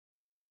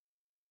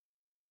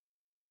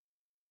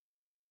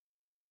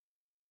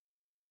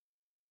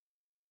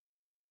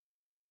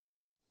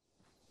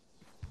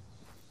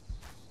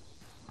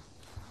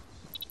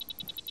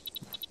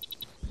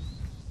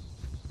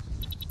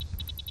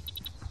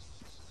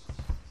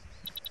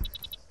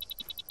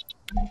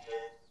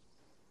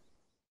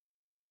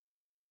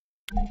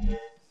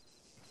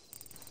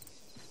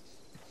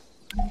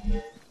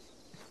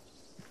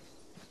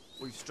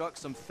struck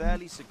some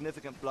fairly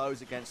significant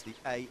blows against the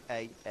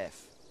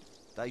AAF.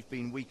 They've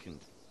been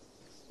weakened.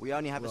 We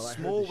only have a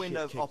small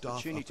window of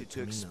opportunity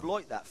to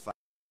exploit that fact.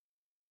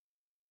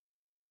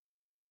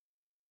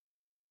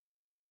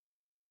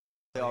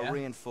 They are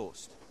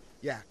reinforced.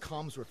 Yeah,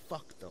 comms were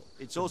fucked though.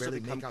 It's also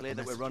become clear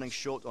that we're running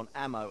short on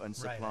ammo and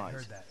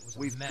supplies.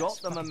 We've got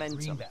the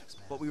momentum,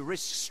 but we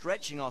risk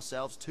stretching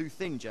ourselves too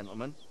thin,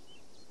 gentlemen.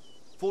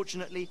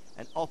 Fortunately,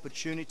 an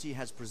opportunity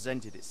has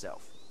presented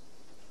itself.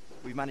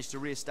 We've managed to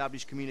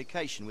re-establish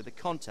communication with a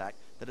contact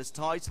that has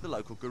ties to the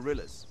local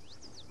guerrillas.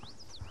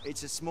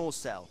 It's a small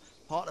cell,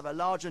 part of a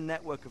larger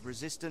network of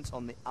resistance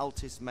on the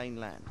Altis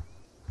mainland.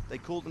 They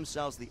call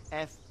themselves the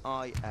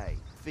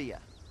FIA.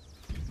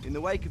 In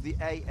the wake of the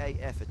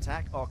AAF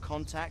attack, our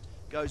contact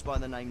goes by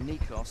the name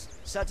Nikos,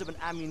 set up an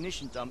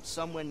ammunition dump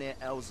somewhere near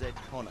LZ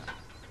Connor.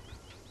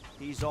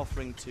 He's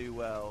offering to,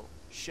 well,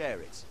 share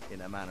it, in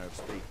a manner of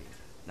speaking.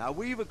 Now,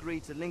 we've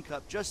agreed to link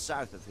up just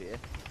south of here,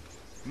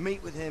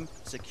 meet with him,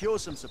 secure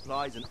some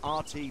supplies, and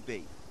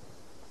RTB.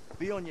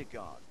 Be on your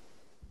guard.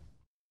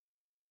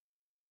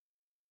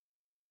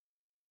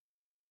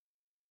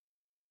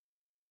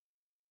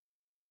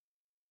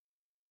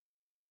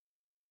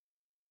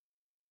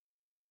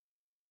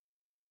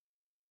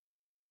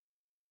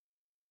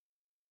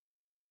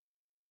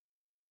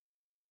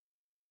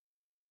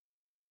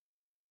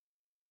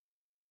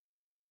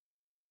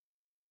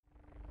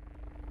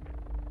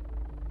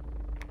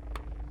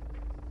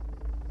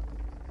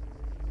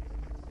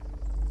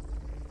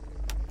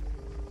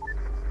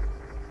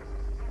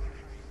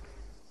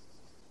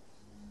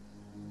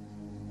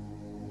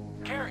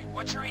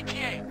 What's your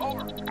ETA?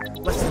 Over.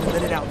 Less than a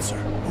minute out, sir.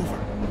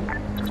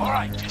 Over. All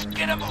right, just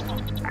get a move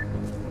on.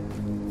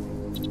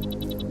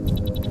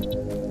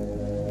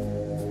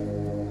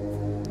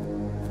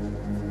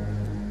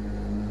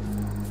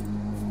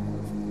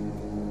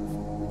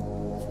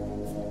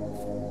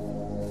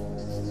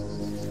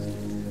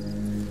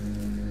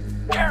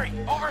 Gary,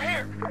 over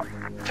here.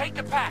 Take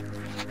the pack.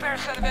 Spare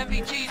set of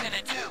MVTs in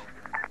it, too.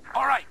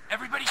 All right,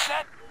 everybody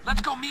set?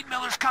 Let's go meet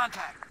Miller's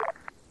contact.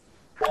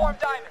 Form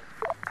diamond.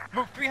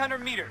 Move 300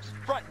 meters.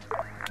 Front.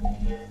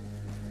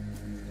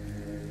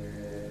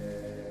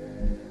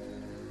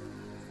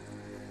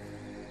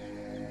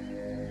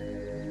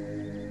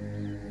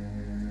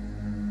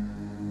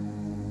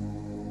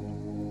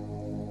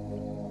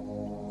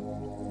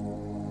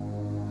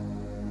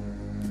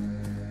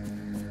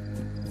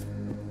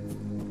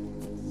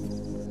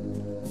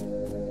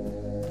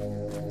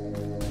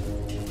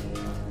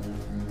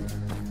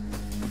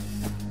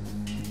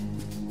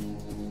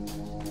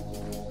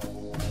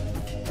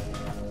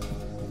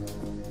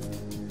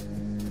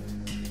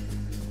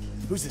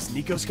 Who's this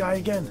Nikos guy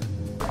again?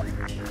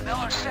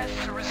 Miller says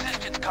it's a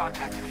resistance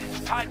contact of his,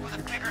 tied with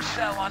a bigger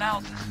cell on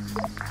Altis.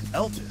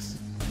 Altis?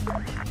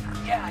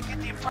 Yeah, I get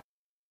the impression.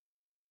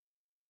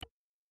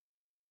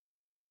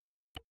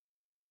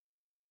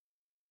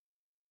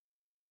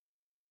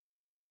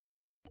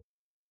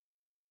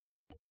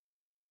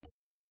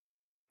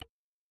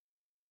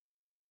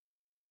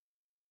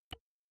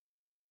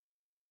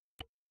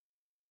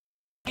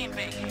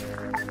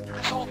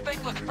 This whole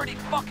thing looks pretty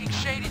fucking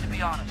shady, to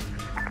be honest.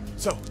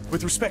 So,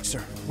 with respect, sir,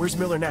 where's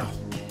Miller now?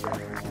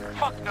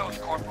 Fuck knows,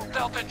 Corporal.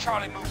 Delta and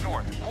Charlie move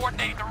north.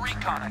 Coordinating the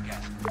recon, I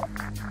guess.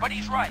 But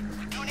he's right.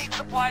 We do need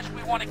supplies if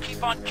we want to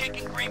keep on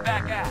kicking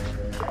Greenback ass.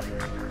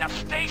 Now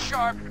stay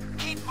sharp,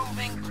 keep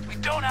moving. We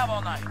don't have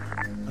all night.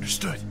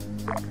 Understood.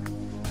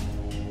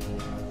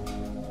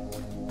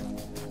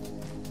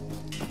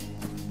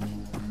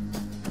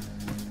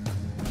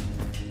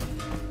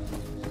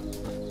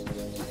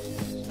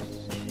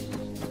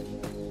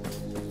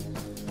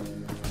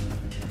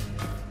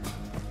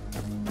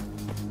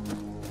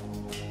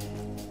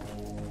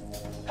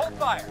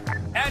 Fire.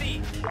 At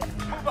ease.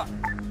 Move up.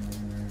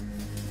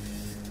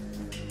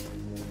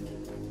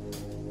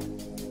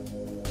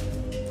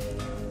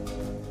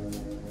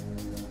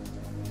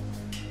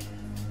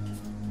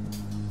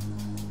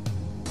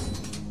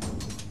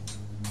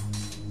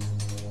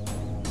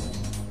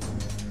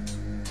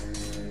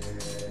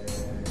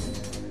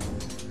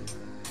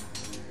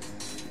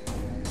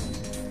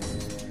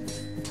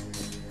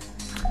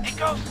 It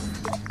goes.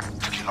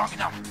 Took you long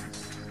enough.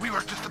 We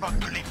were just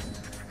about to leave.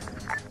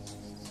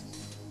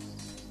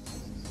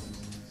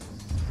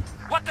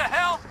 What the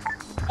hell?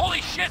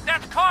 Holy shit,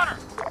 that's Connor!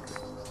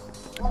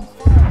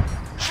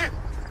 Shit!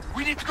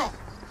 We need to go!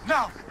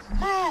 Now!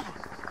 Move!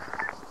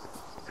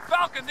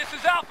 Falcon, this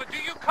is Alpha. Do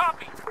you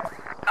copy?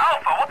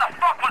 Alpha, what the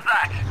fuck was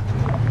that?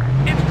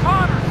 It's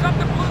Connor!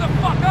 Something blew the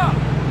fuck up!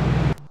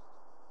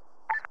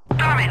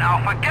 Damn it,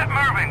 Alpha, get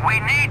moving! We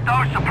need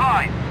those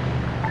supplies!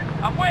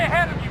 I'm way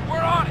ahead of you.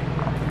 We're on it!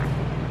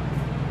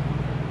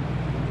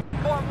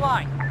 Form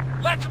line.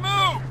 Let's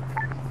move!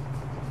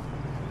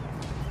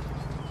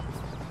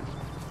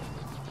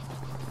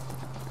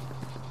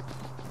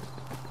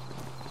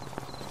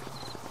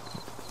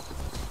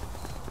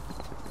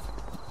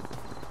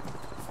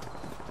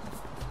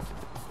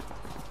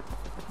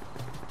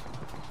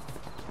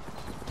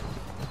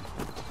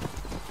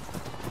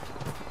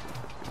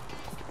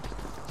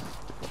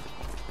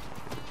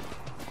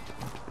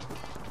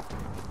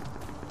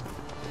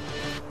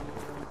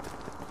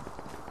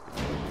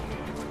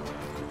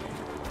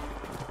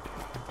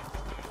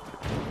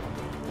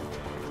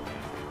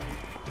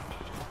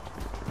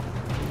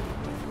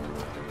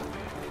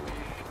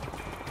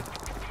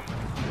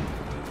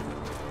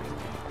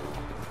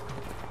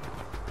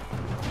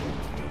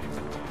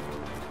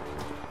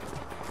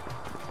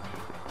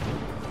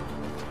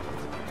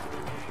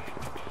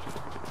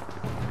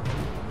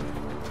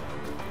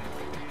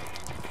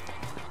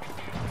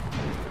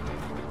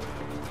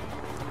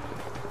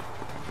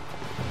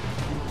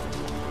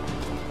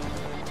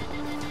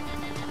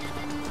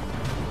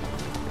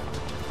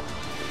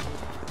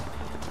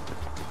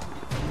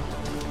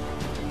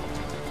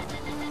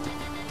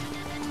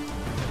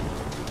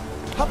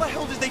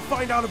 they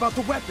find out about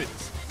the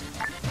weapons?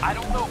 I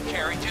don't know,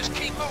 Kerry. Just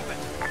keep moving.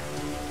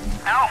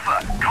 Alpha,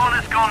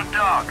 Connor's gone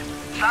dark.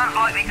 Sounds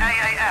like the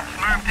AAF's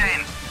moved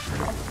in.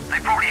 They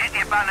probably hit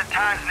the abandoned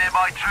towns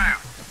nearby too.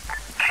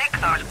 Kick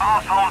those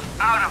assholes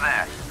out of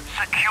there.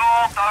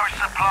 Secure those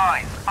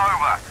supplies.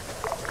 Over.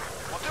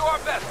 We'll do our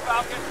best,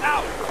 Falcon.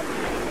 Out!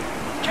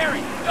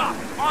 Kerry, Doc,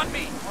 on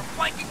me. We're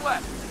flanking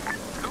left.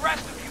 The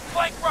rest of you,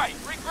 flank right.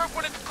 Regroup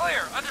when it's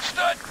clear.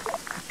 Understood?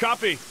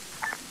 Copy.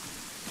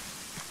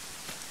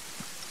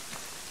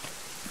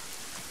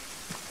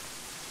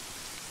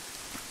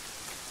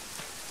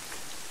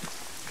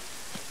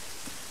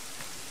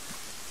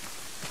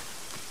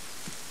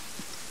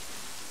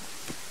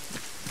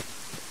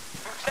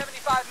 Move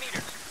 75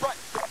 meters. Front.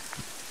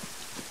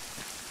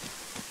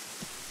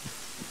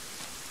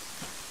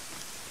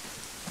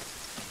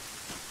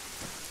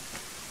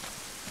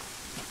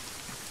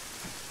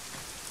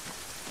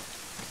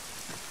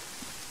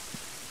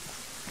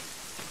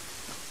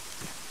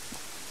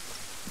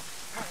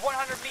 Move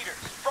 100 meters.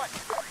 Front.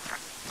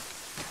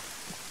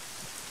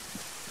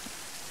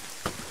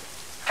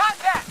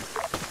 Contact!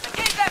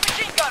 Engage that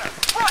machine gunner.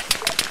 Front.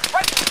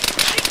 Right.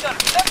 Machine gunner.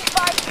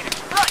 75 meters.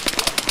 Front.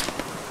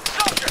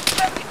 Soldier.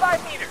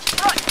 75 meters.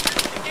 Front.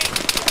 Engage.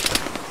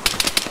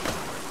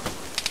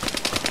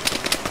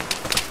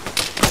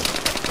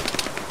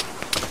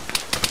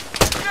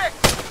 Six.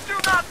 Do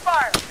not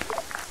fire.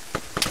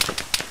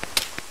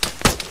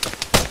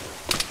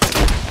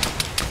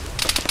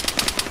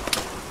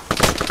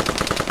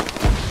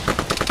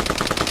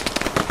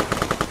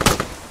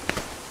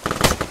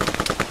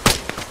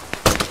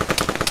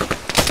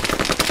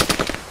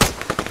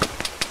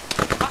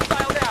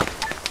 Hostile down.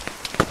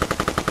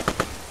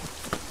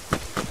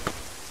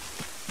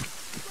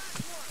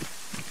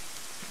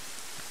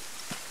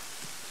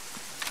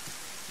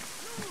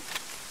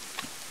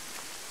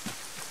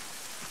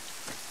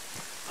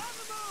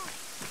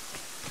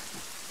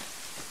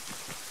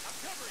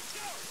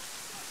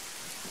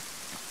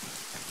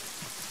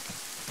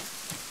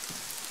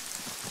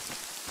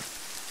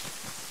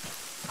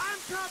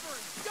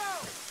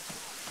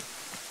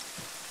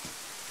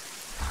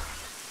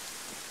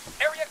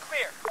 Area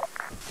clear.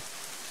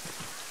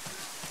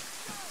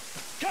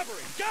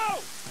 Covering,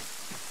 go!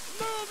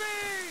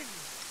 Moving!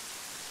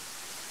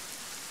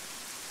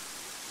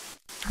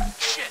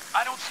 Shit,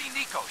 I don't see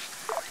Nikos.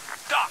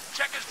 Doc,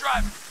 check his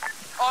driver.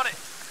 On it.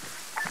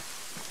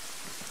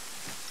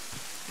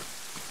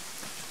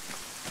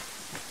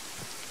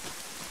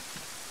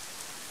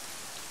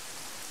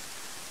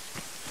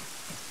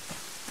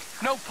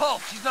 No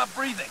pulse, he's not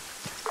breathing.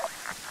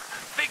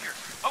 Figures.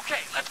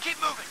 Okay, let's keep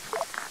moving.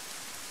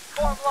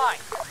 Form line.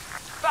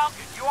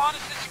 Falcon, you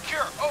honest and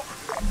secure. Over.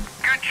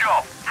 Good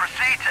job.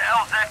 Proceed to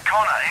LZ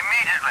Connor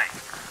immediately.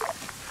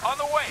 On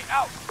the way,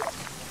 out.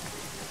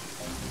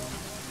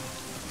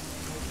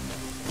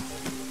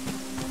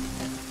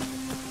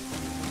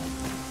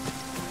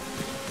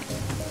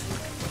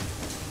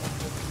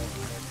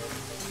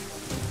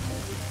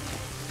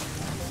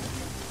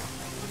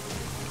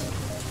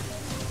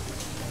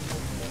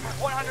 Move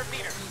 100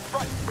 meters.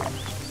 Front.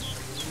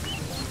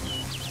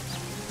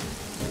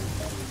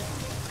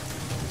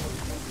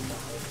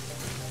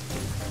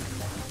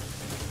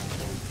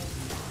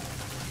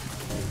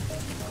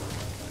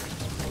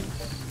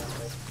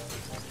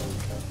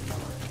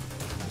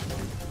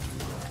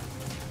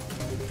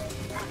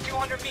 Move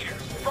 200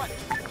 meters. Front.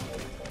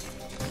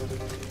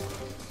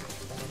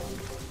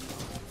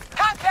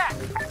 Contact!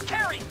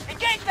 Kerry!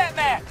 Engage that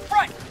man!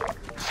 Front!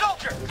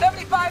 Soldier!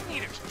 75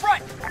 meters.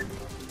 Front!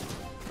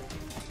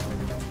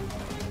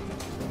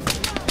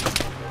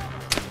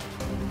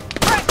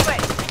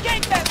 Franklin!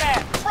 Engage that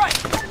man! Front!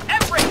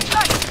 Embrace!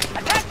 Sight!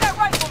 Attack that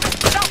rifleman!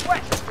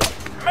 Southwest!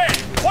 Man,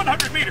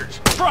 100 meters.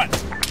 Front.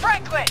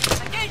 Franklin!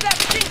 Engage that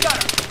machine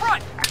gunner!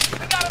 Front!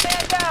 We got a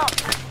man down!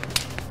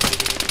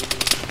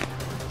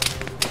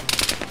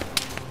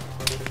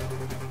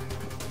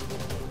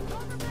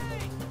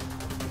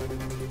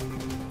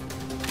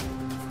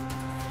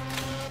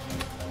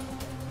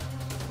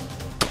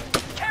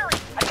 Kerry!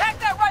 Attack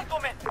that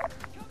rifleman!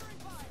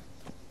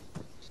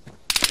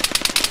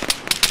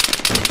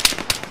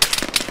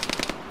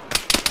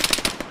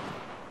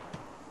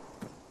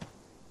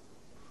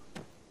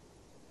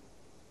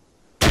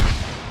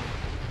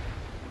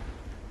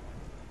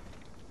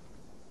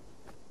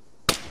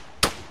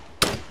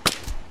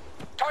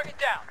 Target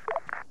down.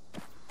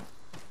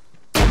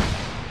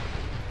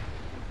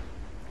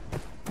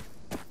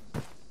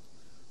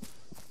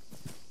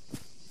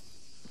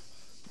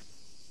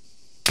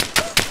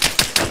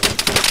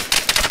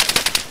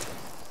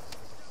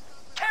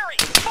 Kerry,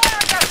 fire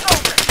at that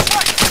soldier!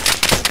 Front!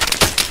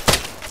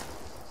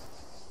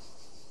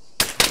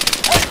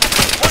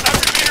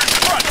 100 meters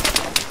front.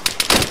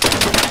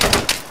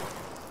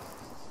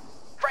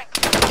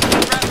 Franklin,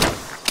 grab him.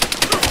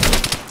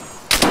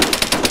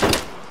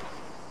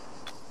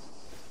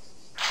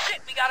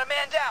 Shit, we got a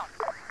man down.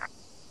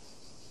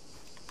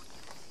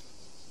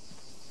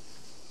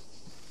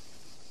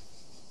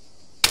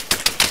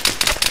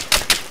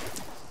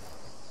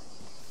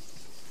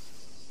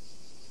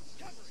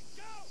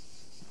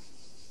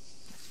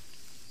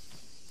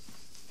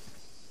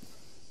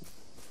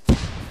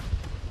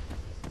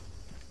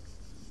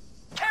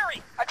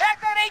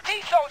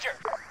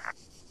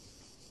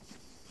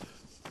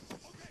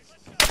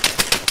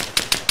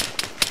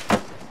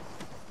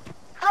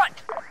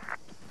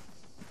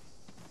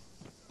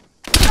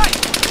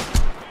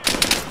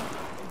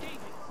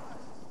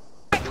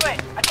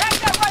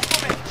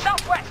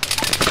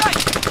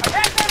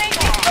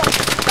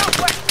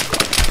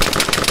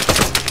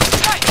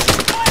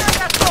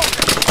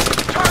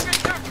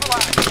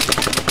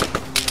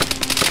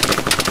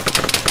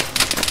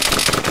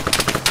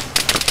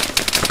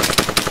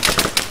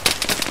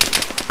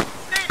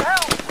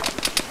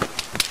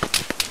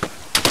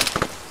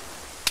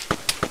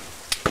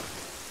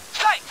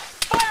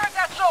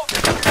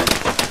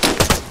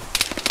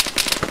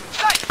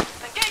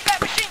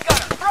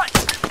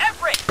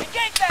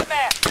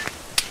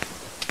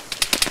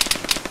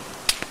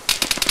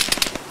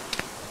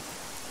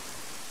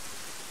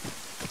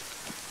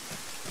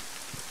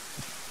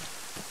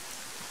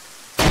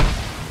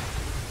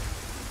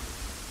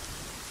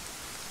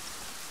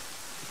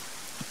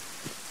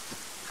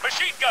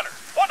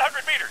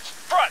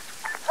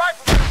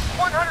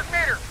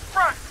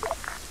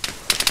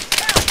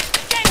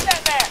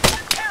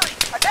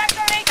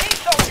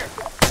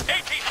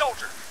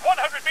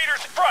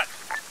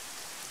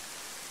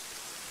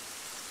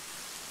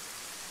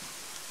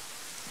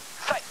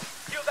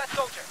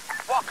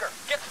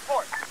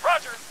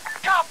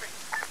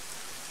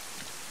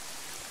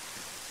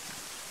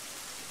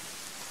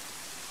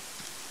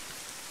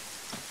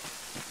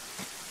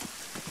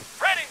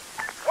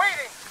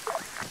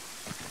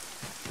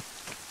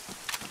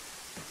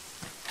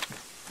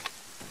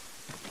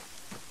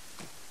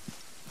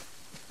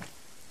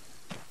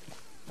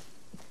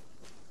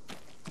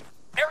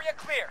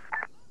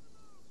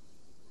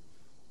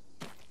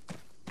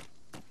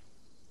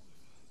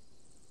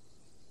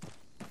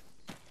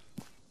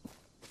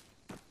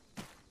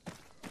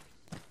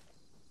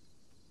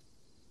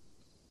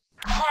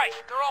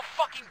 They're all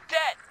fucking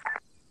dead.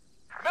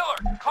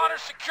 Miller,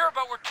 Connor's secure,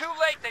 but we're too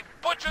late. They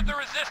butchered the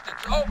resistance.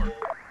 Over.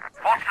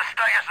 What's the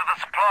status of the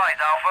supplies,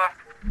 Alpha?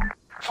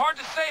 It's hard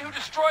to say who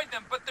destroyed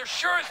them, but they're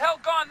sure as hell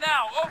gone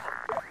now. Over.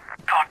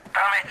 God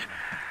damn it.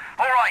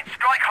 All right,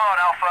 strike hard,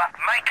 Alpha.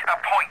 Make a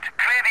point.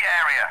 Clear the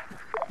area.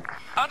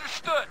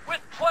 Understood.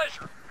 With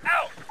pleasure.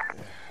 Out.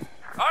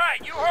 All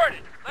right, you heard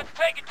it. Let's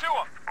take it to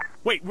them.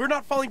 Wait, we're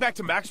not falling back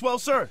to Maxwell,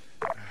 sir?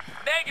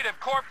 Negative,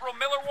 Corporal.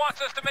 Miller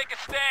wants us to make a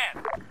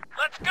stand.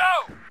 Let's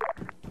go!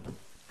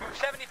 Move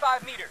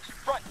 75 meters.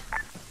 Front.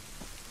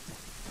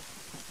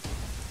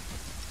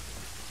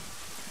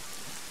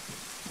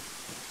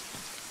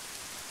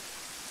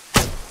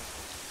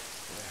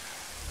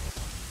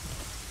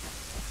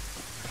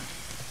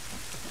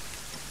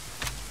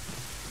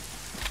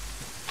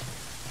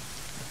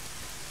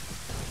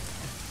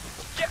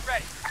 Get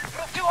ready.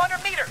 Move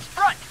 200 meters.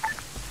 Front.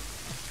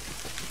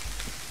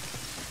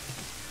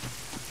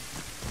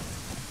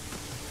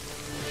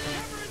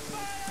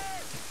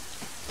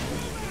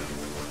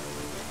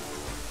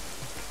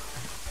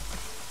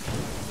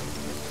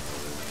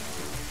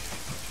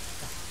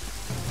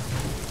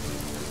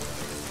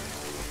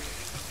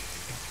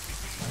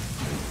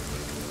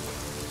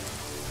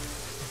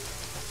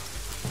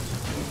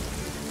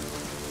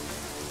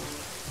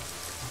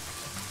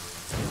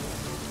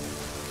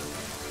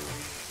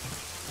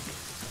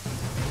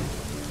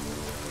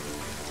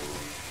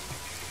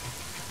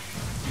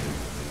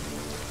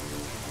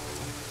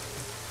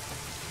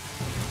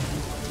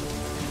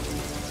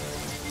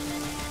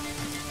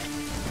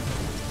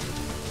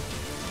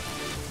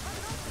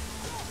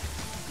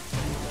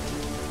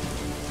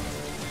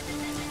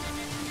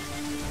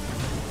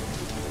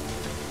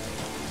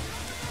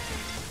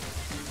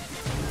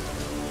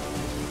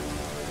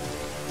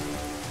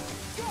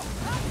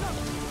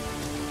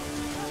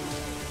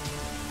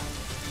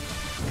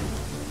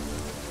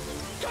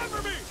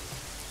 Cover me!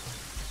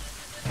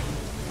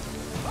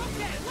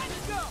 Okay,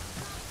 let's go!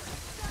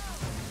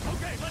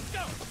 Okay, let's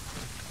go!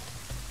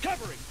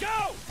 Covering,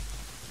 go!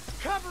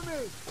 Cover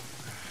me!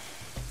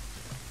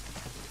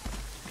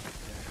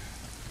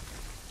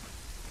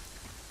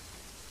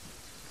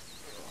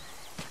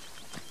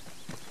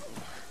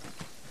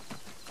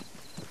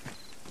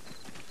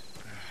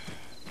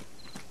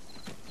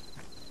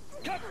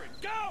 Covering,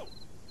 go!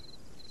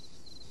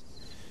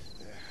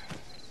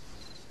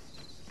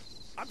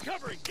 I'm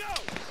covering, go!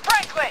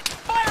 Franklin,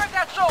 fire at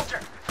that soldier!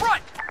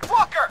 Front!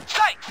 Walker,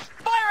 Sykes,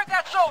 fire at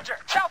that soldier!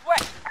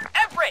 Southwest!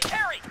 Everett,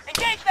 Harry,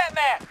 engage that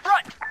man!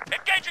 Front!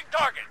 Engaging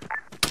target.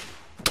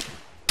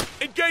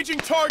 Engaging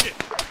target!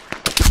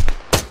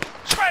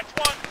 Scratch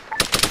one.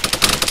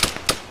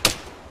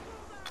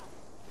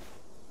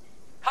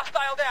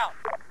 Hostile down!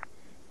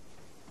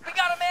 We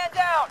got a man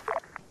down!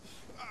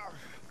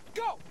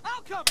 Go!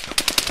 I'll come!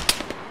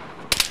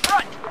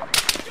 Front!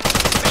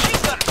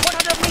 Machine gunner,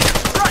 100 meters!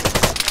 Front!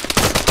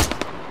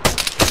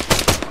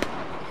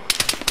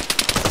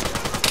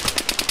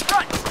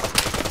 Front!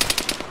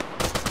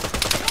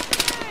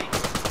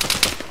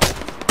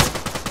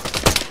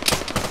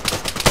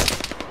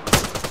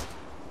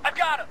 I've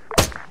got him!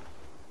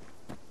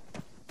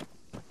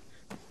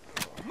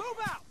 Move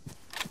out!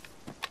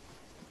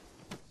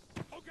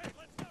 Okay,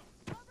 let's go!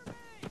 Cover me!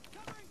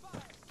 Covering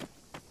fire!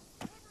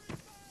 Covering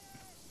fire!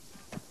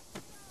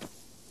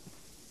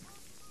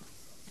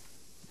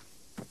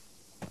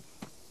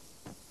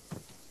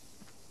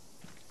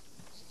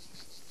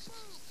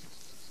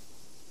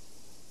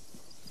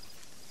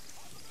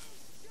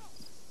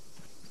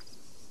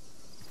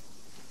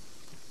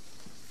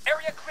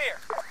 Area clear.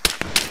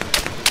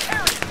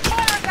 Harry,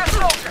 fire at that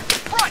soldier!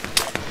 Front!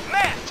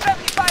 Man,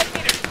 75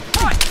 meters!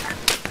 Front!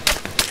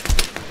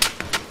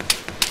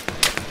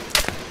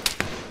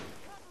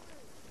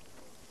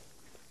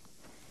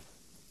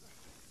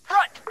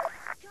 Front!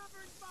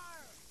 Covering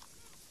fire!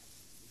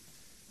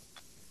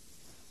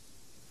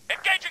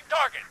 Engaging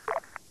target.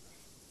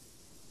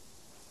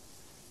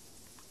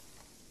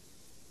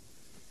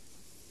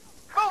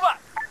 Move up!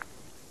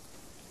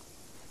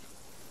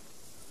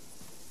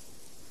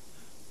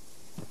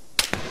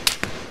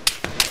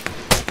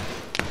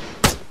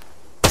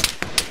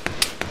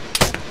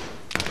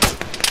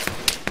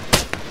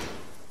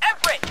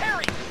 Everett,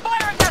 Harry,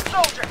 fire at that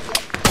soldier!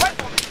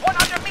 Rifleman,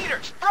 100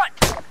 meters! Front!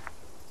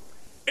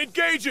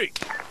 Engaging!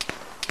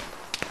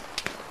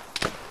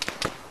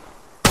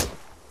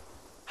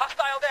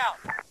 Hostile down!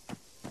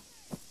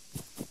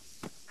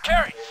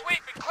 Carry,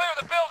 sweep, and clear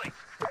the building.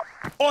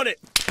 On it!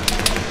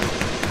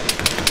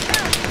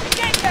 Harry,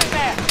 engage that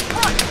man!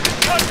 Front!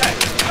 Contact.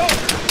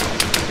 Over.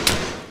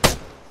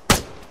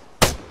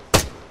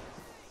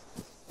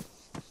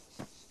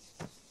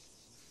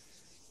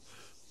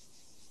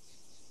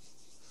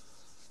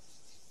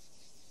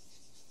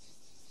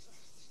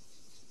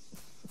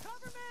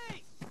 Cover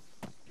me!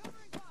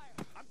 Covering fire!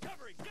 I'm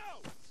covering,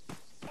 go!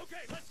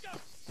 Okay, let's go!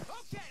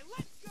 Okay,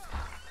 let's go!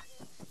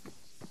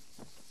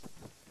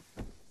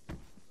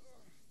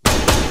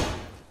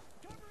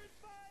 Covering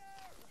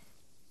fire!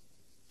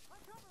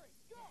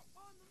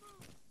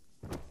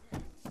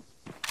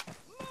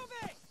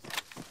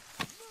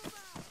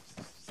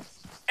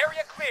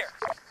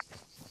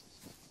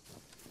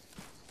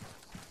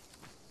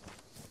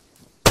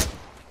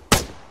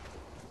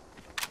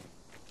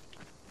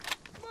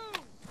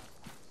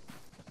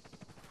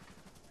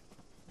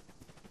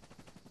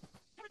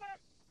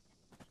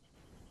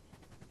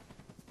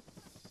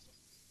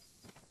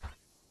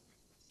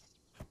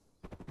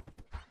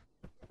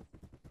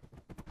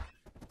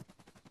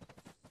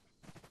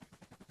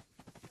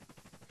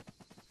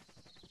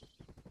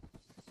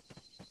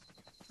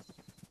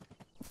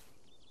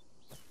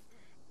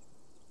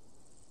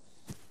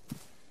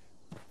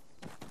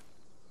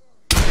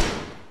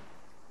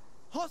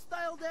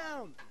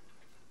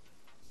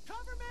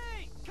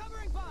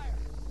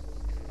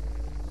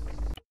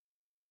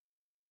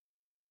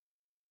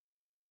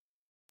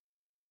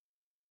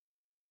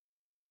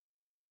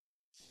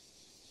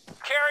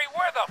 Carrie,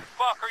 where the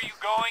fuck are you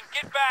going?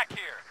 Get back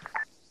here!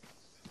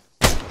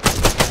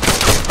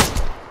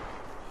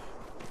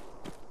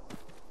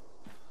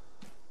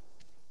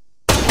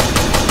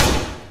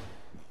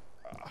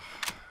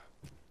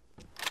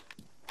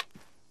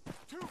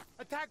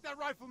 Attack that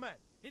rifleman!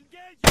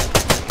 Engage!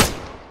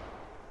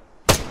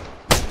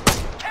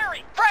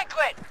 Carrie!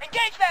 Franklin!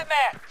 Engage that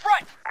man!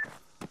 Front!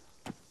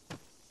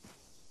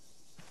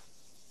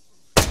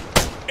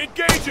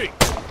 Engaging!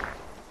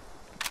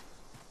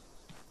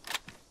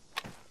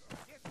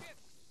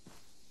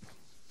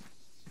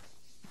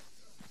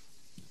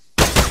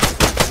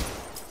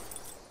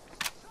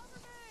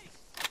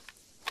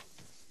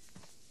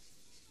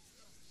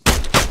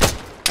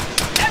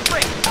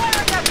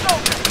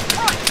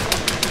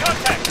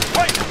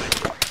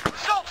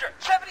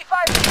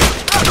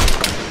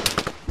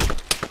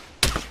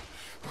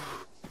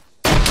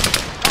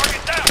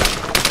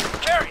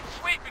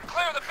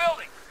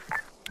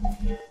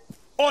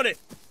 On it!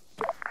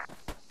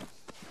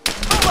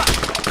 Move up!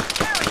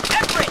 Carrie,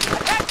 Everett!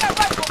 Attack that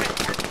rifleman!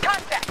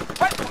 Contact!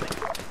 Rifleman!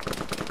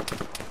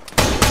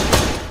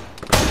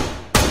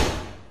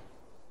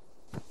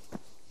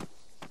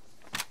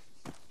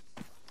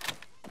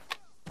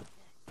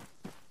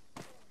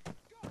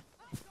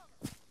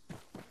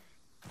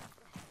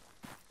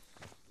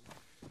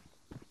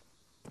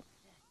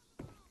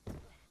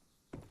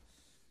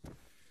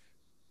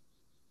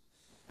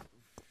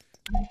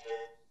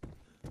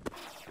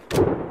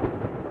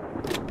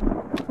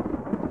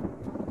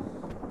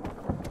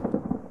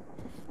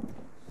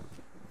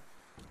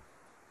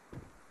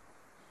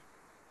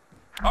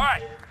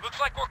 Alright, looks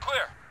like we're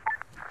clear.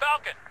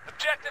 Falcon,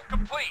 objective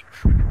complete.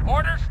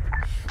 Orders?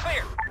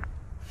 Clear.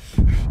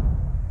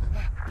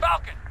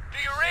 Falcon, do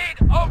you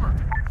read? Over.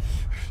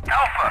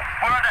 Alpha,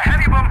 we're under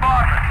heavy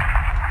bombardment.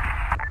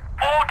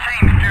 All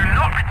teams do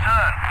not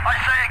return. I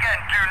say again,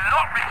 do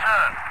not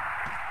return.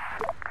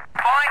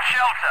 Find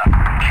shelter.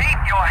 Keep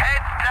your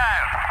heads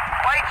down.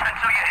 Wait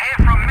until you hear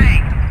from me.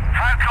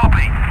 How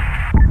copy?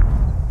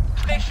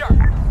 Stay sharp.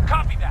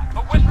 Copy that.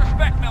 But with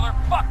respect, Miller,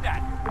 fuck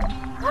that.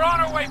 We're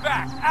on our way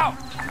back. Out.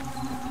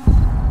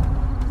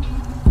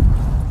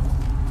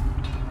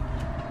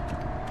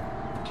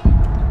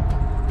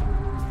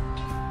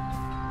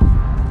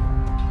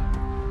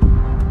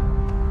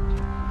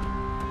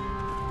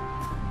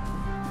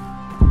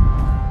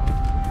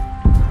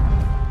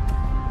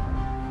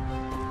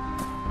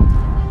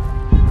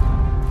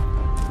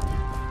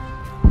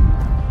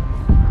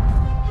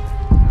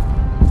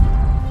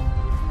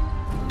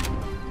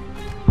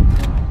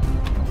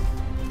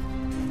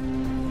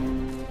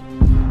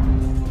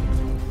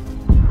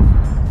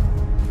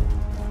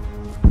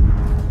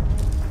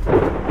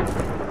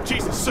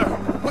 Sir,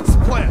 what's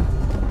the plan?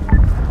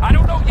 I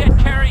don't know yet,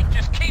 Carrie.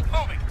 Just keep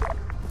moving.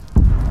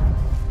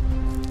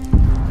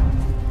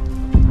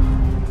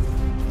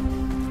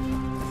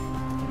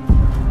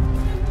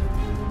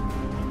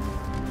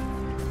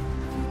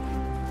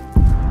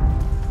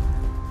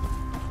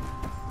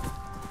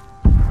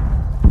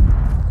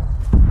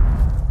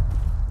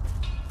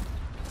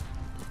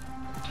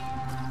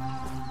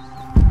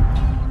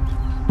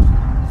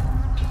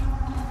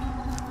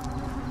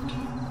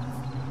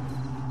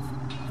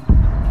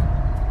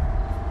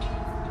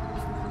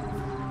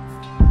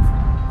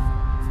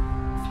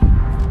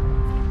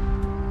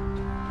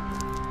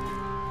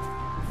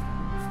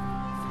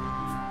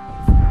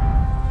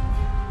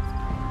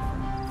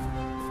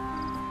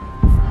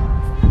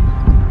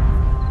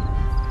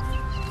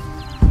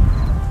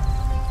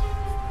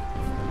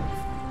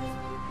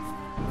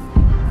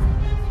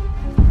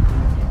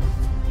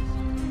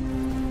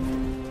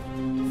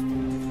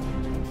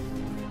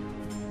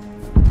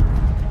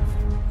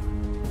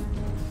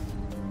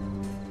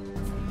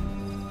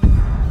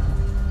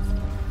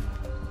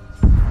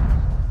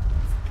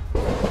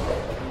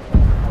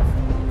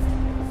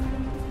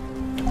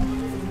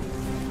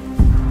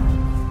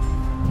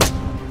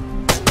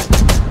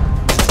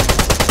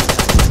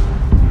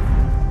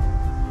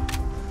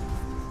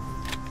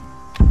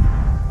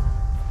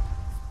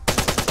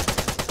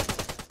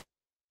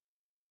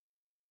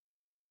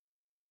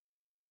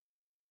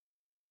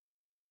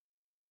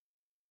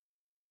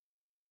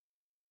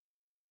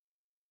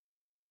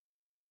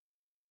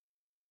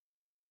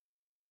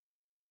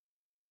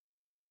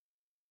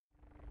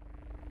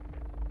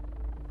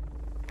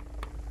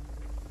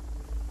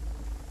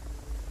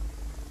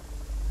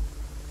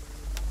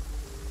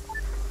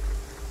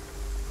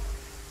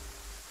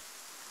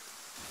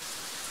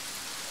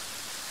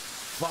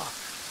 Fuck.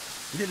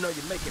 You didn't know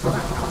you'd make it back.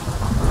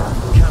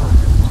 Count.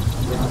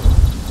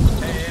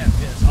 Hey, yeah,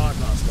 it's hard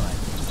last night.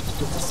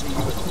 Good to see you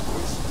at the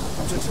police.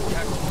 Took some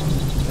cackle.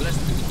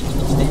 Gillespie,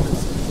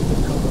 Stevenson,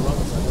 a couple of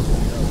others I don't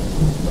really know.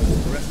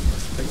 The rest of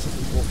us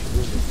basically walking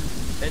wounded.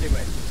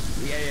 Anyway,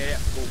 the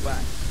AAF pulled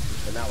back.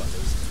 For now at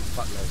least.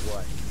 Fuck knows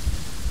why.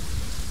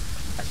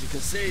 As you can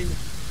see,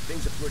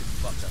 things are pretty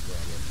fucked up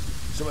around here.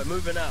 So we're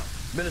moving out.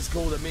 Miller's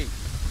called at me.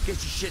 Get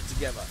your shit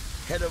together.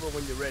 Head over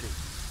when you're ready.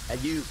 And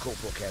you,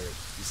 Corporal Carey,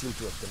 you seem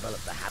to have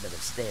developed the habit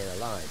of staying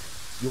alive.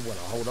 You'll want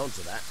to hold on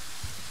to that.